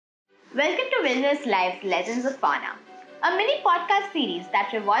Welcome to Wilderness Live's Legends of Fauna, a mini podcast series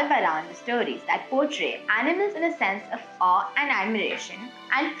that revolve around the stories that portray animals in a sense of awe and admiration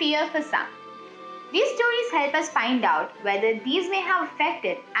and fear for some. These stories help us find out whether these may have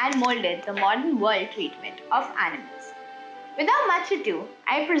affected and molded the modern world treatment of animals. Without much ado,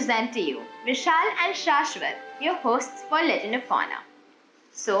 I present to you Vishal and Shashwat, your hosts for Legend of Fauna.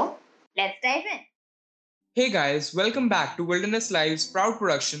 So, let's dive in. Hey guys, welcome back to Wilderness Live's proud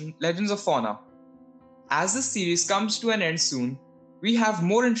production, Legends of Fauna. As this series comes to an end soon, we have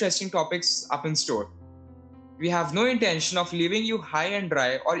more interesting topics up in store. We have no intention of leaving you high and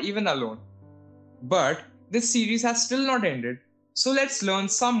dry or even alone. But this series has still not ended, so let's learn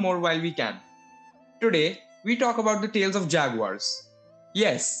some more while we can. Today, we talk about the tales of jaguars.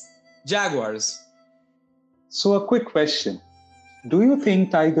 Yes, jaguars. So, a quick question. Do you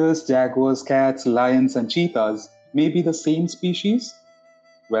think tigers, jaguars, cats, lions, and cheetahs may be the same species?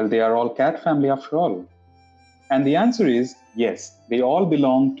 Well, they are all cat family after all. And the answer is yes, they all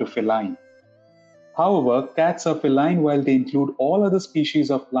belong to feline. However, cats are feline while they include all other species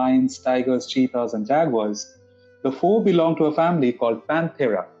of lions, tigers, cheetahs, and jaguars. The four belong to a family called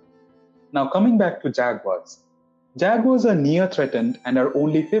Panthera. Now, coming back to jaguars. Jaguars are near threatened and are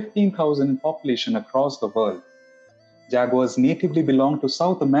only 15,000 in population across the world. Jaguars natively belong to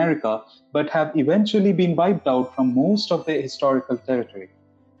South America but have eventually been wiped out from most of their historical territory.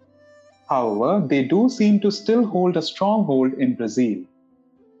 However, they do seem to still hold a stronghold in Brazil.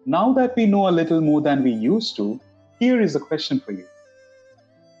 Now that we know a little more than we used to, here is a question for you.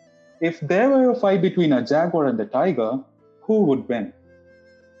 If there were a fight between a jaguar and a tiger, who would win?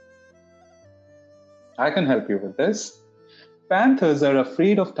 I can help you with this. Panthers are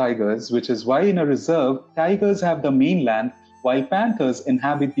afraid of tigers, which is why in a reserve, tigers have the mainland, while panthers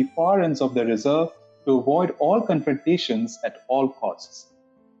inhabit the far ends of the reserve to avoid all confrontations at all costs.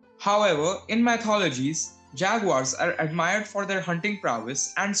 However, in mythologies, jaguars are admired for their hunting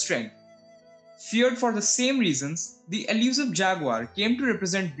prowess and strength. Feared for the same reasons, the elusive jaguar came to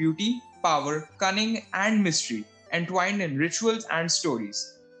represent beauty, power, cunning, and mystery, entwined in rituals and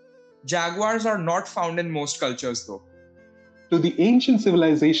stories. Jaguars are not found in most cultures though. To the ancient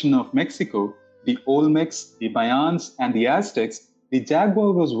civilization of Mexico, the Olmecs, the Mayans, and the Aztecs, the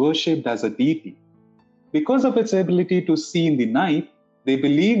jaguar was worshipped as a deity. Because of its ability to see in the night, they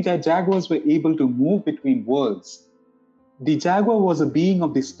believed that jaguars were able to move between worlds. The jaguar was a being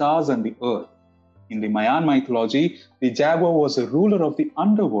of the stars and the earth. In the Mayan mythology, the jaguar was a ruler of the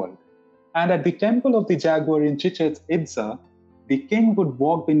underworld. And at the temple of the jaguar in Chichen Itza, the king would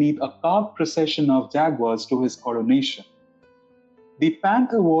walk beneath a carved procession of jaguars to his coronation. The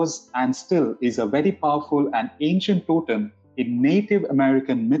panther was and still is a very powerful and ancient totem in Native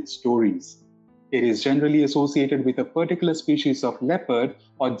American myth stories. It is generally associated with a particular species of leopard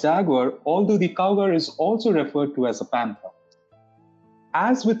or jaguar, although the cougar is also referred to as a panther.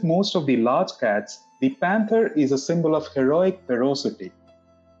 As with most of the large cats, the panther is a symbol of heroic ferocity.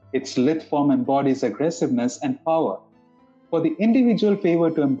 Its lithe form embodies aggressiveness and power. For the individual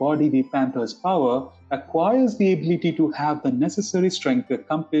favored to embody the panther's power acquires the ability to have the necessary strength to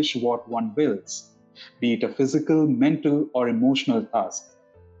accomplish what one wills, be it a physical, mental, or emotional task.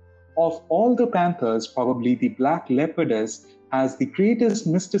 Of all the panthers, probably the black leopardess has the greatest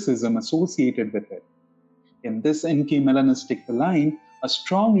mysticism associated with it. In this inky melanistic feline, a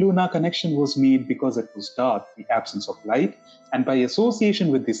strong lunar connection was made because it was dark, the absence of light, and by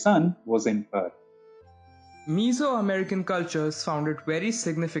association with the sun was inferred. Mesoamerican cultures found it very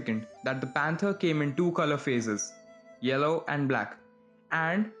significant that the panther came in two color phases, yellow and black,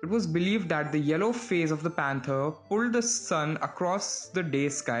 and it was believed that the yellow phase of the panther pulled the sun across the day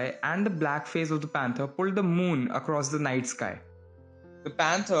sky and the black phase of the panther pulled the moon across the night sky. The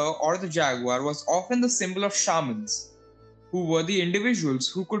panther or the jaguar was often the symbol of shamans, who were the individuals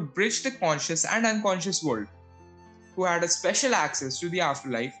who could bridge the conscious and unconscious world, who had a special access to the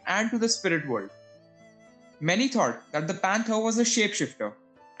afterlife and to the spirit world. Many thought that the panther was a shapeshifter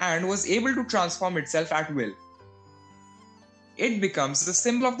and was able to transform itself at will. It becomes the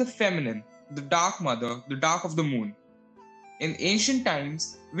symbol of the feminine, the dark mother, the dark of the moon. In ancient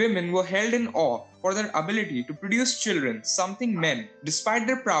times, women were held in awe for their ability to produce children, something men, despite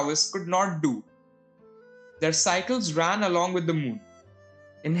their prowess, could not do. Their cycles ran along with the moon.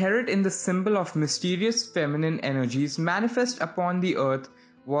 Inherent in the symbol of mysterious feminine energies manifest upon the earth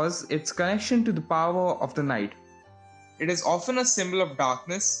was its connection to the power of the night. It is often a symbol of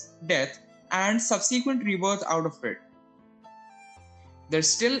darkness, death, and subsequent rebirth out of it. There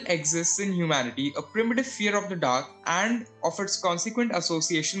still exists in humanity a primitive fear of the dark and of its consequent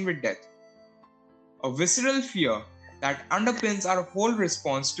association with death. A visceral fear that underpins our whole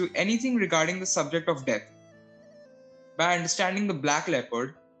response to anything regarding the subject of death. By understanding the black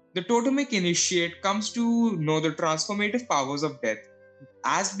leopard, the totemic initiate comes to know the transformative powers of death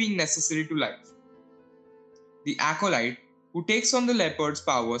as being necessary to life. The acolyte, who takes on the leopard's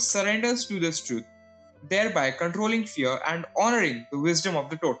power, surrenders to this truth, thereby controlling fear and honoring the wisdom of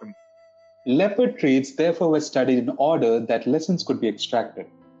the totem. Leopard traits therefore were studied in order that lessons could be extracted.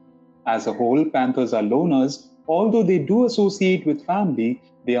 As a whole, panthers are loners. Although they do associate with family,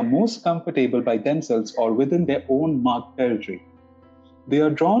 they are most comfortable by themselves or within their own marked territory. They are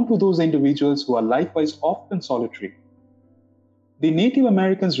drawn to those individuals who are likewise often solitary. The Native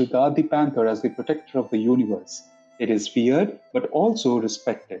Americans regard the panther as the protector of the universe. It is feared but also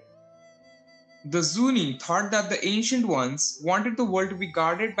respected. The Zuni thought that the ancient ones wanted the world to be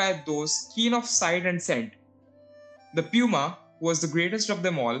guarded by those keen of sight and scent. The puma, who was the greatest of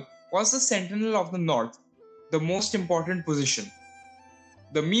them all, was the sentinel of the north, the most important position.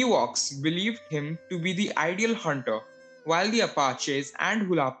 The Miwoks believed him to be the ideal hunter, while the Apaches and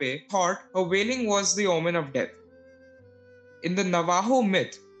Hulape thought her wailing was the omen of death. In the Navajo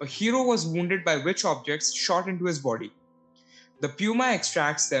myth, a hero was wounded by witch objects shot into his body. The puma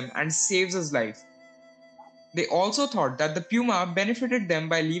extracts them and saves his life. They also thought that the puma benefited them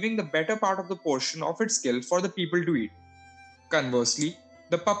by leaving the better part of the portion of its skull for the people to eat. Conversely,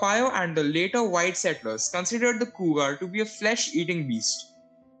 the Papayo and the later white settlers considered the cougar to be a flesh-eating beast.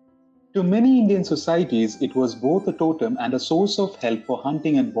 To many Indian societies, it was both a totem and a source of help for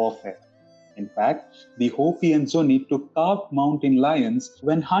hunting and warfare. In fact, the Hopi and Zuni took carved mountain lions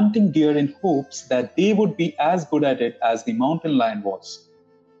when hunting deer in hopes that they would be as good at it as the mountain lion was.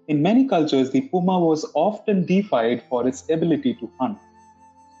 In many cultures, the puma was often deified for its ability to hunt.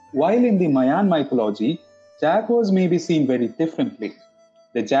 While in the Mayan mythology, jaguars may be seen very differently.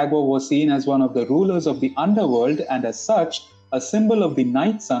 The jaguar was seen as one of the rulers of the underworld and as such, a symbol of the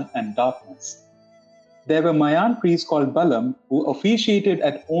night sun and darkness. There were Mayan priests called Balam who officiated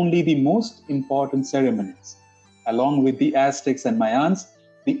at only the most important ceremonies. Along with the Aztecs and Mayans,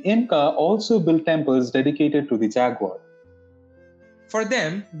 the Inca also built temples dedicated to the jaguar. For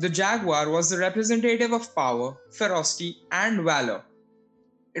them, the jaguar was the representative of power, ferocity, and valor.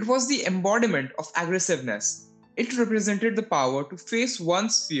 It was the embodiment of aggressiveness. It represented the power to face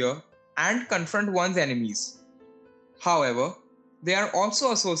one's fear and confront one's enemies. However, they are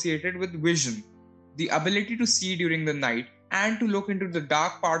also associated with vision, the ability to see during the night and to look into the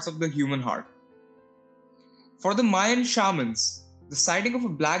dark parts of the human heart. For the Mayan shamans, the sighting of a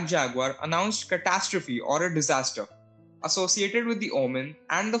black jaguar announced catastrophe or a disaster, associated with the omen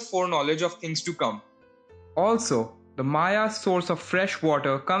and the foreknowledge of things to come. Also, the Maya source of fresh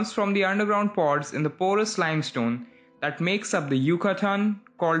water comes from the underground pods in the porous limestone that makes up the Yucatan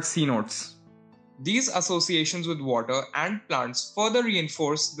called cenotes. These associations with water and plants further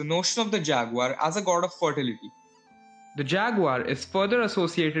reinforce the notion of the jaguar as a god of fertility. The jaguar is further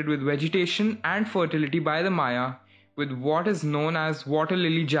associated with vegetation and fertility by the Maya with what is known as water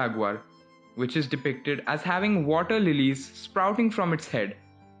lily jaguar, which is depicted as having water lilies sprouting from its head.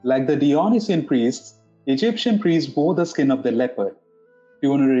 Like the Dionysian priests, Egyptian priests wore the skin of the leopard.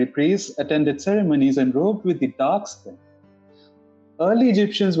 Funerary priests attended ceremonies and robed with the dark skin. Early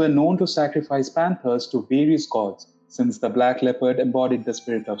Egyptians were known to sacrifice panthers to various gods. Since the black leopard embodied the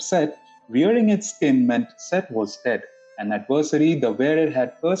spirit of Set, wearing its skin meant Set was dead, an adversary the wearer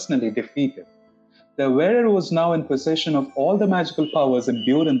had personally defeated. The wearer was now in possession of all the magical powers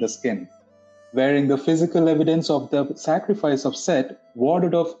imbued in the skin. Wearing the physical evidence of the sacrifice of Set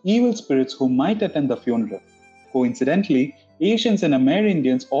warded off evil spirits who might attend the funeral. Coincidentally, Asians and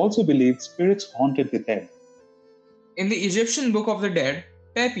Amerindians also believed spirits haunted the dead. In the Egyptian Book of the Dead,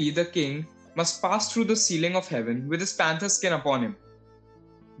 Pepi, the king, must pass through the ceiling of heaven with his panther skin upon him.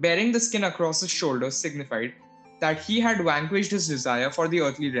 Bearing the skin across his shoulders signified that he had vanquished his desire for the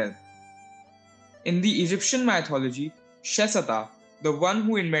earthly realm. In the Egyptian mythology, Shesata, the one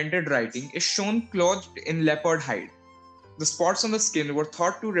who invented writing, is shown clothed in leopard hide. The spots on the skin were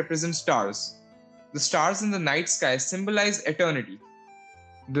thought to represent stars. The stars in the night sky symbolize eternity.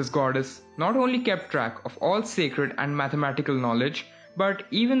 This goddess not only kept track of all sacred and mathematical knowledge, but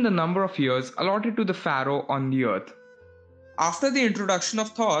even the number of years allotted to the pharaoh on the earth. After the introduction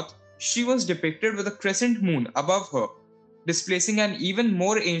of Thoth, she was depicted with a crescent moon above her, displacing an even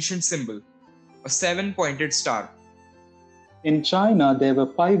more ancient symbol, a seven-pointed star. In China, there were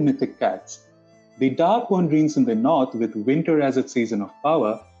 5 mythic cats. The dark one reigns in the north with winter as its season of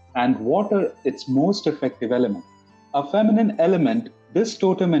power and water its most effective element. A feminine element, this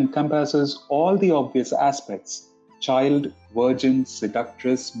totem encompasses all the obvious aspects: child, virgin,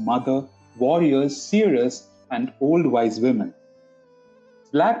 seductress, mother, warriors, seeress, and old wise women.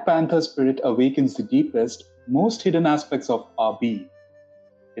 Black Panther spirit awakens the deepest, most hidden aspects of our being.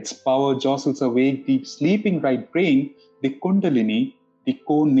 Its power jostles awake the sleeping right brain, the Kundalini, the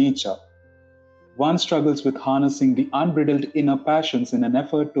core nature. One struggles with harnessing the unbridled inner passions in an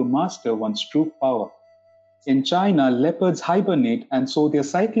effort to master one's true power. In China, leopards hibernate, and so their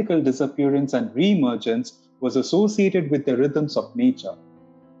cyclical disappearance and reemergence was associated with the rhythms of nature.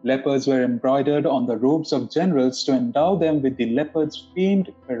 Leopards were embroidered on the robes of generals to endow them with the leopard's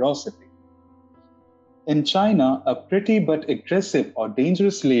famed ferocity. In China, a pretty but aggressive or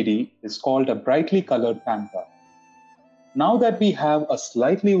dangerous lady is called a brightly colored panther. Now that we have a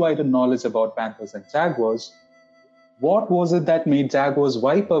slightly wider knowledge about panthers and jaguars, what was it that made jaguars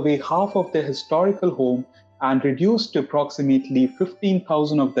wipe away half of their historical home and reduce to approximately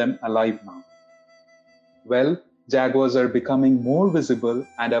 15,000 of them alive now? Well, jaguars are becoming more visible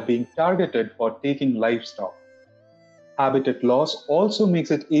and are being targeted for taking livestock. Habitat loss also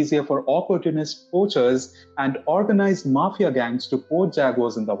makes it easier for opportunist poachers and organized mafia gangs to poach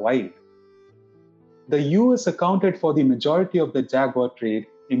jaguars in the wild. The US accounted for the majority of the jaguar trade,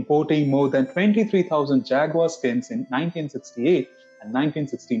 importing more than 23,000 jaguar skins in 1968 and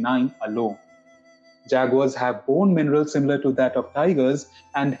 1969 alone. Jaguars have bone mineral similar to that of tigers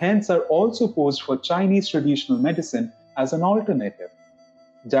and hence are also posed for Chinese traditional medicine as an alternative.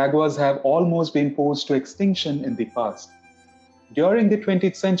 Jaguars have almost been posed to extinction in the past. During the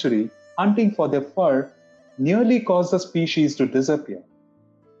 20th century, hunting for their fur nearly caused the species to disappear.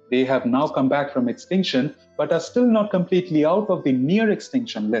 They have now come back from extinction but are still not completely out of the near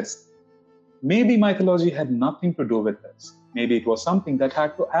extinction list. Maybe mythology had nothing to do with this. Maybe it was something that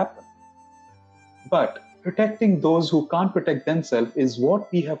had to happen. But protecting those who can't protect themselves is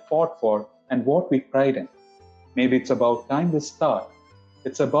what we have fought for and what we pride in. Maybe it's about time we start.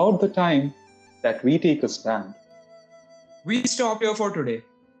 It's about the time that we take a stand. We stop here for today.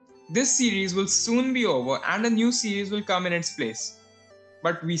 This series will soon be over and a new series will come in its place.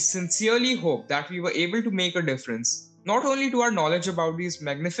 But we sincerely hope that we were able to make a difference, not only to our knowledge about these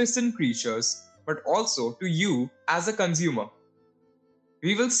magnificent creatures, but also to you as a consumer.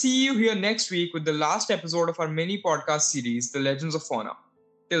 We will see you here next week with the last episode of our mini podcast series, The Legends of Fauna.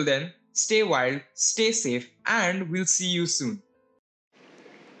 Till then, stay wild, stay safe, and we'll see you soon.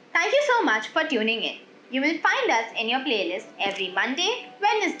 Thank you so much for tuning in. You will find us in your playlist every Monday,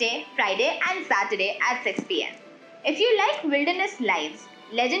 Wednesday, Friday, and Saturday at 6 pm. If you like Wilderness Lives,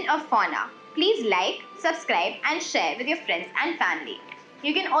 Legend of Fauna, please like, subscribe, and share with your friends and family.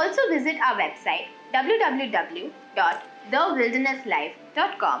 You can also visit our website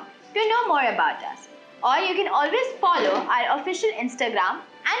www.thewildernesslife.com to know more about us. Or you can always follow our official Instagram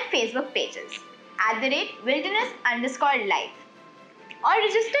and Facebook pages @wilderness_life. Or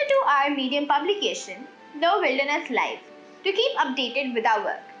register to our Medium publication, The Wilderness Life, to keep updated with our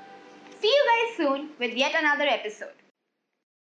work. See you guys soon with yet another episode.